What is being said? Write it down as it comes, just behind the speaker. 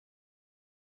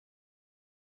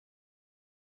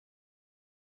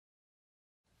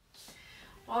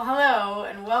Well, hello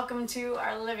and welcome to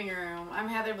our living room. I'm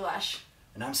Heather Blush.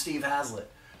 And I'm Steve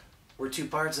Hazlitt. We're two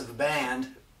parts of a band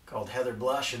called Heather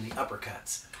Blush and the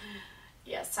Uppercuts.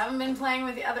 Yes, haven't been playing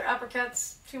with the other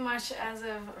Uppercuts too much as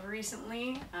of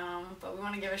recently, but we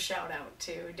want to give a shout out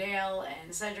to Dale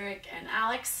and Cedric and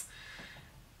Alex.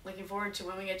 Looking forward to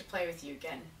when we get to play with you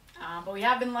again. But we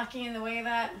have been lucky in the way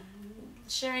that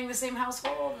sharing the same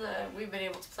household, we've been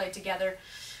able to play together,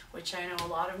 which I know a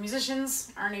lot of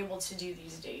musicians aren't able to do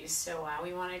these days. So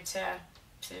we wanted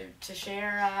to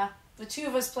share the two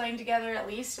of us playing together at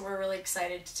least. We're really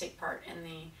excited to take part in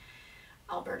the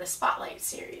Alberta Spotlight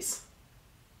series.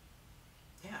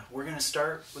 Yeah, we're going to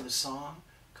start with a song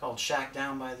called Shack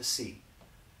Down by the Sea.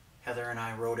 Heather and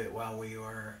I wrote it while we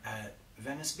were at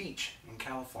Venice Beach in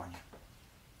California.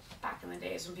 Back in the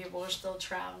days when people were still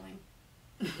traveling.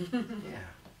 Yeah.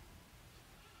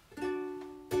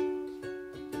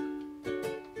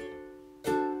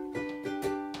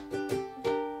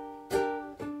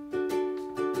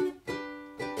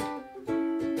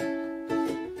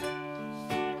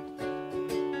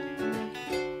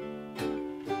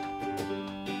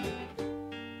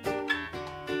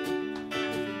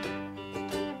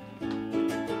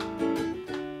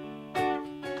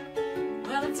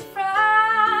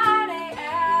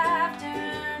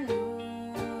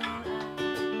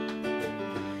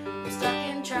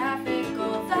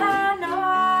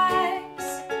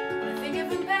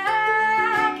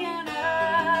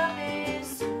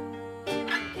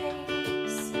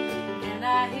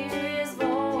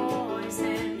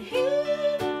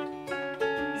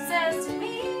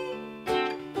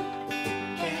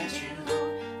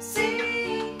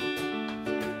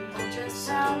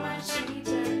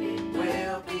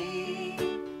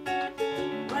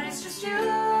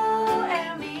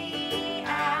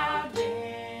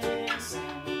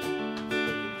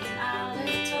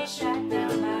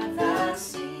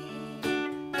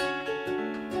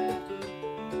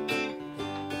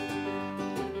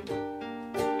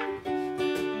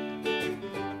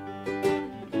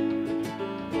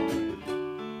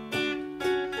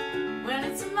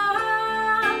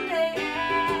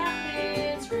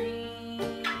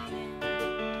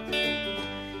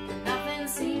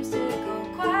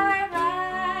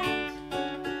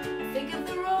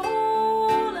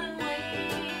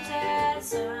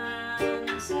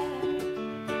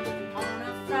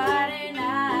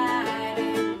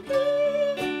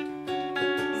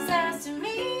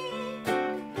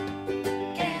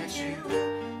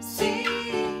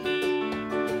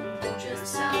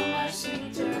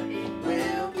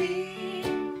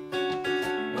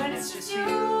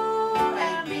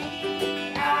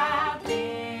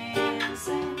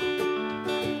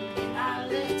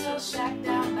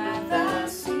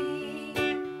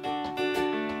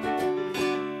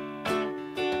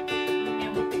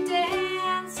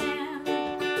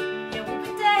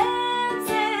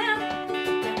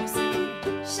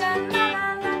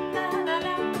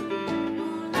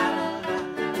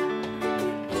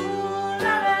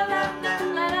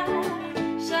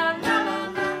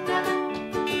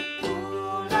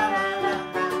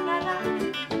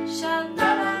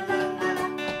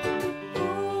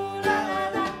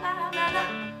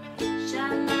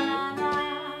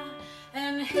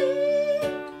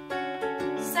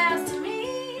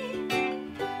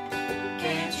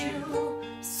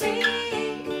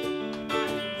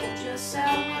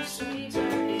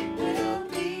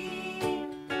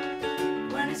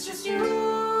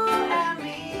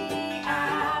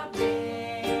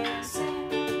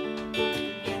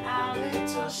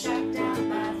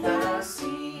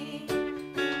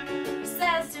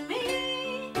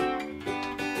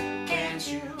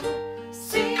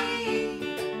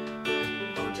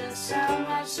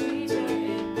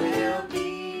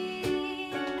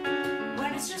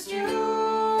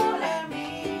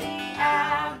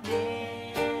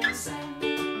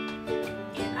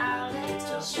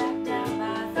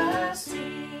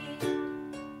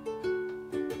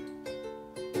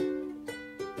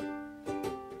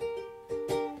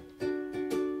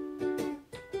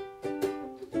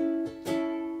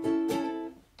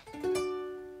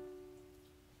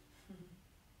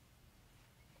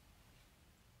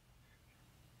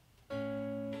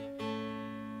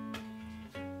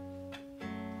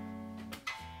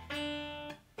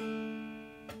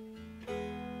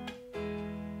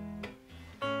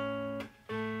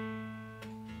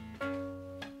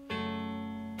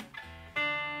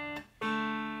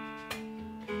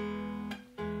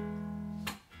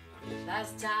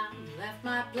 Last time you left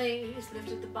my place,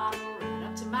 lifted the bottle right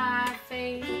up to my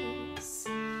face,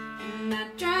 and I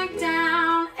drank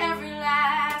down every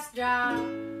last drop.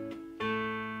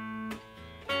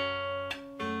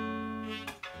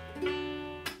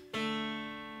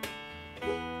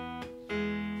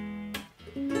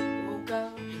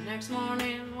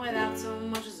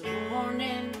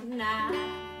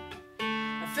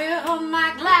 filled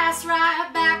my glass right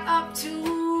back up to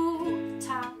the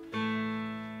top.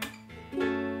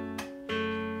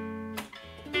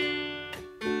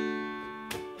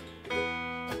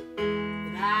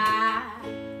 And I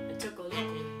took a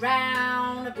look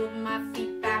around, I put my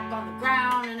feet back on the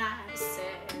ground, and I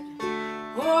said,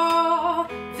 oh,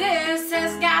 this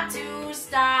has got to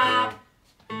stop.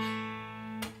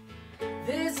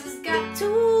 This has got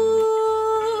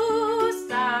to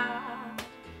stop.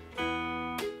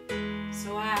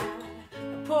 So I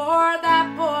poured that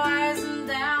poison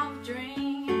down the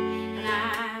drain, and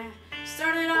I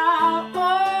started all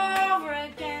over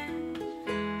again.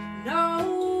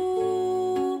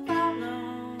 No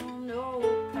problem, no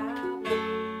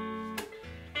problem.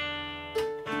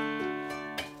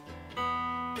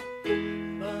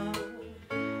 But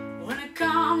when it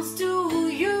comes to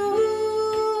you,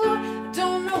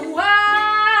 don't know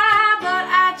why, but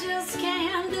I just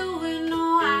can't do it.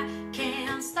 No, I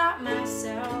can't stop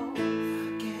myself.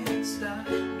 I can't stop.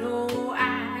 No,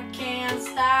 I can't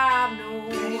stop. No,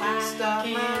 Can't stop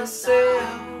I can't myself.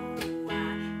 stop. No,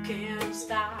 I can't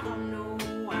stop. No,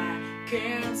 I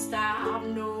can't stop.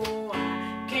 No,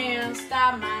 I can't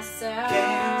stop myself.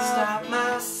 Can't stop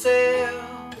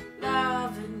myself.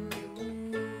 Loving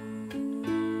you.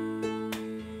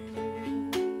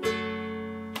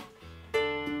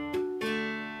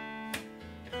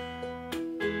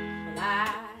 Well,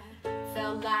 I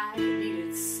felt like I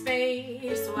needed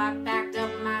space, so I packed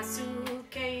up my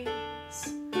suitcase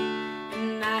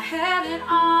and I headed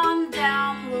on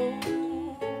down the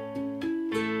road.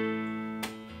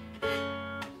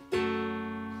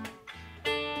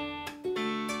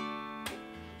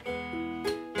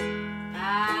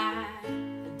 I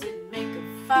didn't make a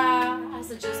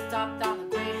fuss, I just stopped on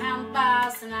the Greyhound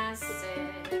bus and I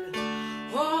said,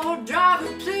 oh,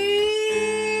 driver, please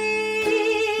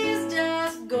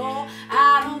just go.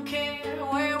 I don't care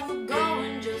where we're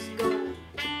going, just go.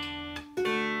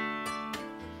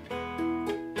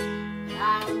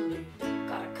 I only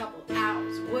got a couple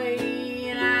hours away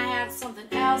and I had something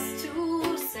else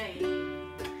to say.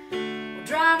 Well,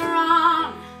 driver,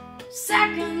 on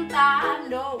second thought,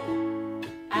 no,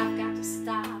 I've got to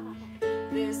stop.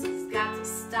 This has got to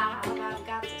stop. I've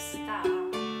got to stop.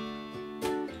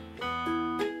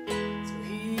 So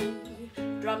he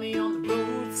dropped me on the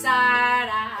roadside.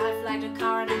 I flagged a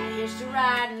car and I hitched a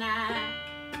ride and I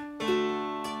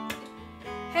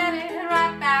headed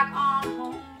right back on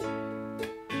home.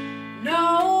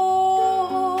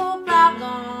 No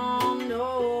problem,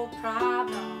 no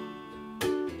problem.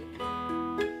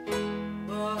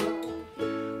 But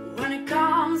when it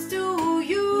comes to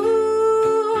you,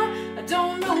 I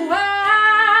don't know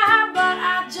why, but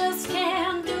I just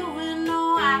can't do it.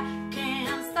 No, I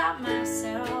can't stop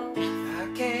myself. I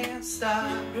can't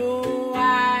stop. No,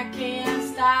 I can't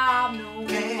stop. No,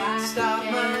 Can't I stop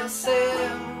can't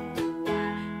myself. No,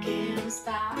 I can't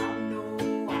stop.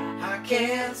 No, I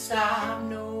can't stop.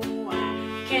 No,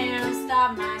 I can't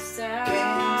stop myself.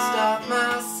 Can't stop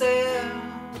myself.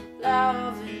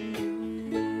 Loving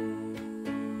you.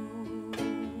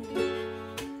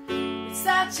 It's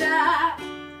such a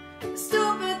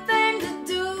stupid thing to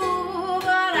do,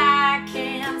 but I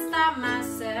can't stop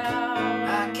myself.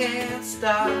 I can't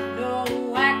stop. No,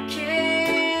 I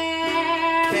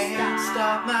Can't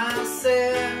stop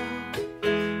myself.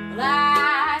 Well,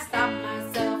 I stopped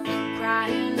myself from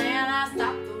crying and I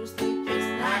stopped those sleepless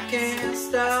nights. I can't I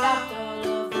stop. stopped all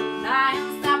of the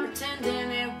lying, stopped pretending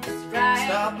it was right.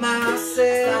 Stop Stop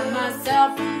myself.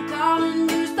 myself from calling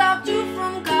you, stopped you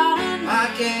from calling me. I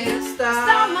can't Stop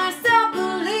stop. myself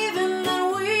believing that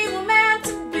we were meant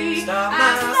to be. Stop I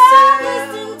myself. stopped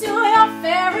listening to your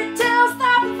fairy tales,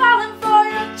 stopped falling for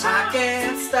your I charms.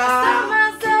 can't Stop stop.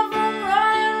 myself from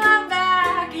running right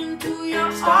back into your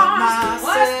Stop arms.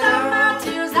 Well, I stop my myself.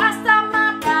 tears, I stop my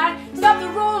pride, stop the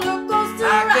roller coaster I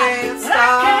ride. can't But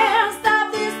stop. I can't stop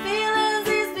these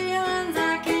feelings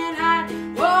I can't hide.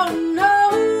 Whoa, no.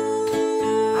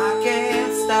 I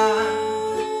can't stop.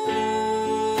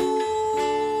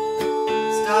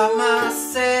 Stop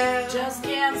myself. Just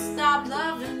can't stop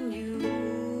loving you.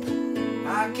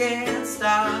 I can't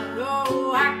stop.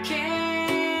 No, I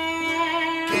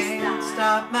can't Can't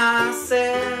stop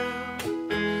myself.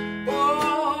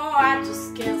 Oh, I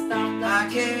just can't stop loving I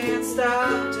can't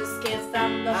stop. Just can't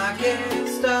stop loving I can't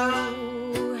stop.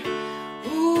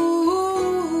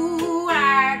 Ooh,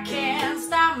 I can't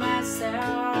stop myself.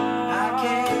 I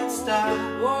can't stop.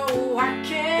 Oh, I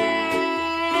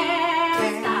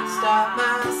Can't stop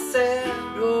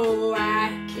myself. No, I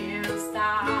can't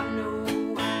stop.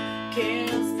 No, I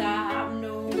can't stop.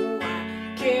 No,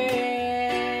 I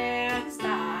can't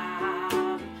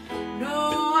stop.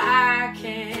 No, I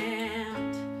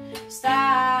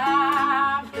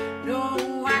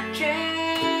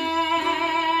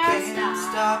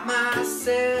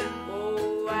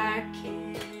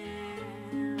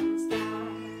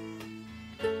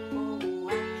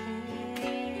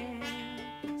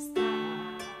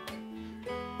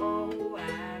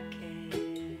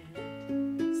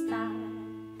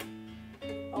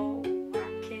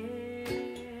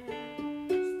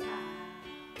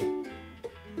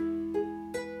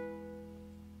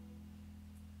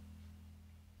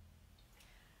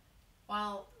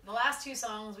two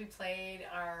songs we played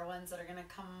are ones that are going to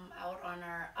come out on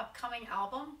our upcoming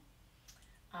album.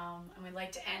 And we'd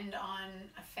like to end on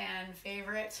a fan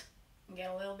favorite and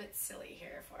get a little bit silly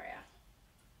here for you.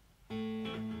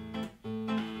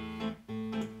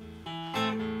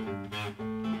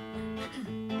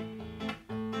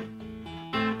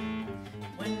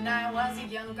 When I was a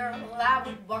young girl, I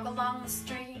would walk along the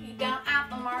street down at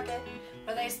the market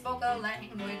where they spoke a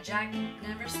language I could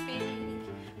never speak.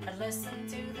 I'd listen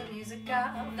to the music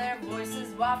of their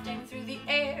voices wafting through the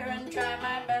air and try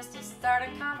my best to start a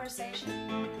conversation.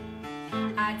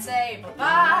 I'd say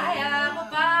papaya,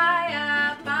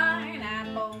 papaya,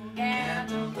 pineapple,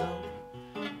 cantaloupe,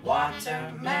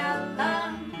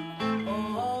 watermelon.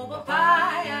 Oh,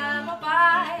 papaya,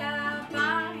 papaya,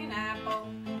 pineapple,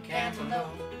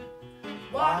 cantaloupe,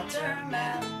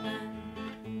 watermelon.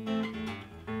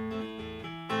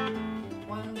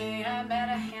 One day I met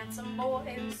a handsome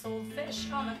boy who sold fish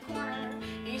on the corner.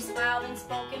 He smiled and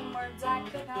spoke in words I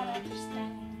could not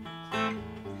understand.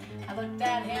 I looked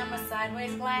at him, a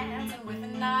sideways glance, and with a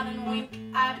nod and wink,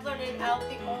 I blurted out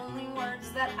the only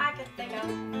words that I could think of.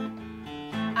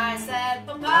 I said,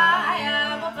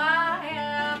 papaya,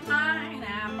 papaya,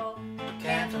 pineapple,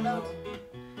 cantaloupe,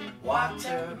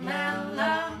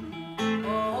 watermelon.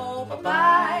 Oh,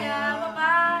 papaya,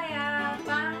 papaya,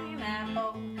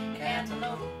 pineapple,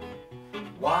 cantaloupe,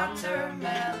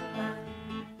 watermelon.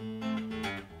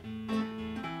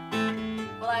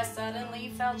 Well, I suddenly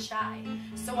felt shy,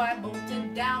 so I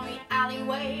bolted down the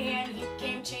alleyway, and he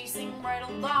came chasing right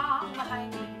along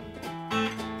behind me.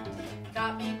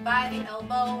 Got me by the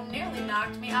elbow, nearly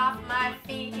knocked me off my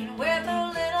feet. With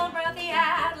a little breath he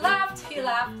had laughed, he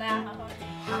laughed out.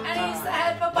 And he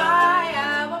said,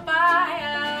 papaya,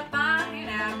 papaya,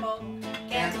 pineapple,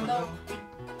 cantaloupe,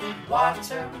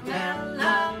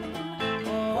 watermelon.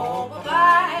 Oh,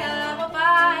 papaya,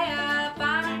 papaya,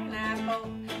 pineapple,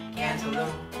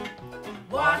 cantaloupe,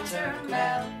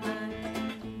 watermelon.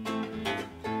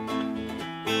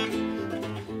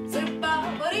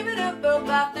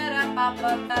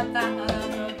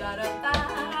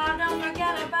 Don't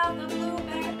forget about the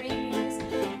blueberries.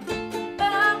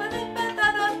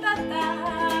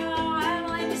 I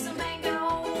like some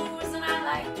mangoes and I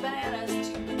like bananas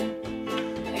too.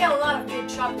 They got a lot of good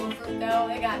tropical fruit though.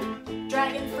 They got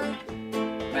dragon fruit,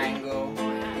 Mango,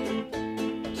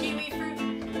 kiwi fruit,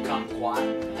 kumquat.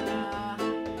 I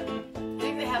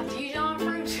think they have Dijon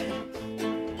fruit.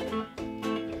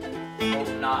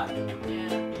 Hope not.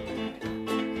 Yeah.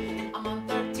 A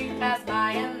month or two passed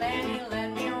by and then he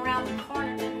led me around the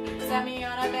corner, sat me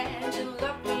on a bench and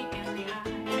looked me in the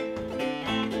eye.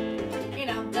 He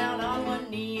knelt down on one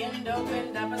knee and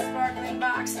opened up a sparkling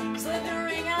box, slid the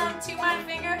ring onto my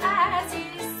finger as he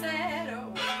said,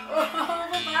 oh, oh,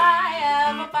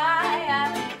 papaya,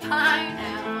 papaya,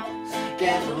 pineapple,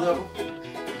 Cantaloupe,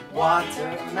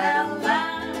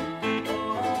 watermelon.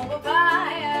 oh,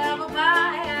 papaya,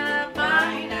 papaya,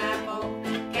 pineapple,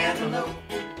 Cantaloupe,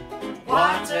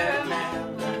 watermelon.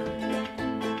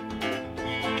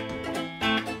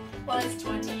 Well, it's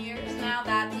 20 years now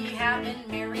that we have been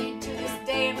married to this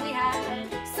day, and we have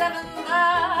 7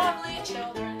 lovely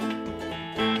children.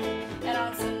 And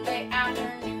on Sunday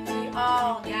afternoons we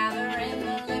all gather in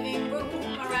the living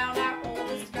room around our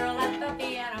oldest girl at the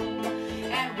piano,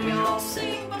 and we all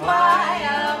sing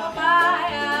papaya,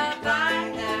 papaya,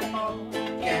 pineapple,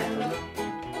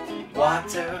 Cantaloupe,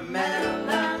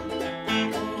 watermelon.